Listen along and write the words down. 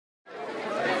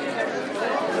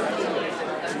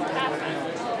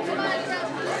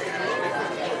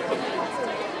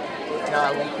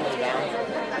that won't cool down.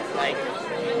 Like.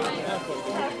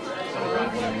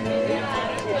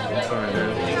 Sorry, man.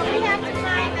 We have to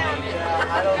find them. Yeah,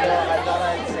 I don't know. I thought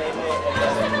I'd save it.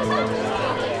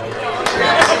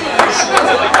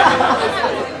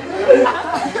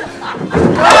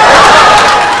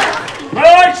 I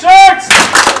like sharks!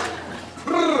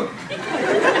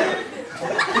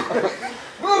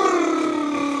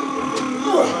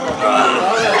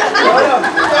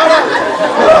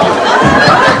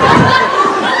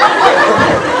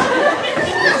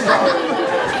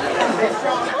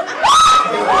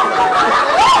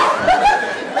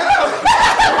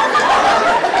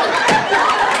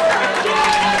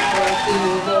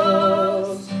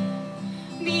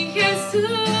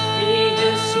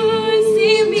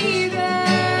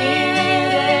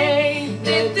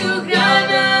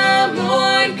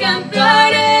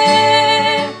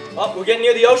 We're getting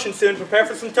near the ocean soon. Prepare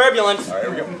for some turbulence. All right,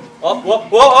 here we go. Oh, whoa,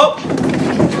 whoa, oh!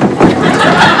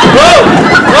 Whoa!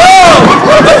 Whoa!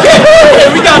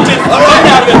 Okay, we got you. All right,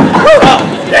 now good.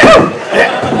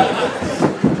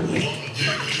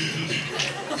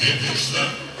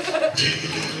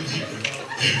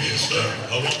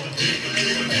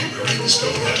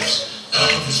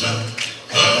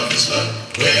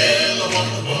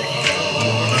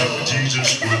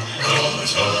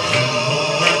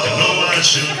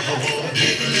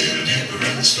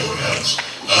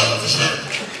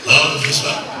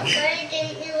 Why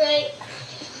didn't you write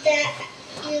that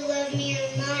you love me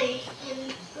and mine?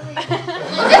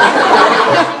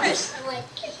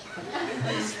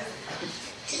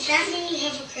 Does that mean you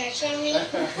have a crush on me?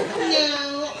 No,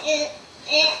 it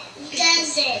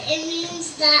doesn't. It means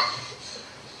that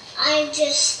I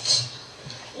just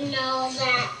know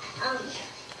that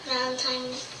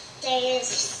Valentine's Day is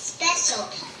special.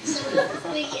 So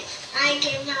I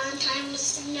give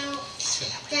Valentine's notes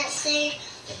that say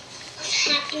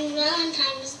Happy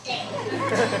Valentine's Day.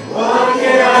 What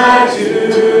can I do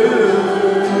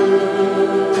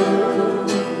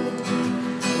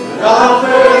but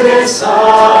offer this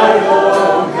heart,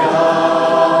 oh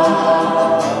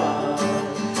God,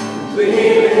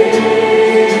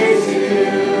 please you.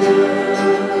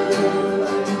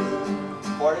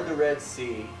 Parted the Red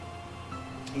Sea.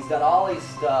 He's done all these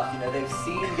stuff. You know, they've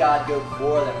seen God go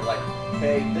before them. Like,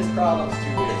 hey, this problem's too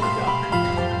big for God.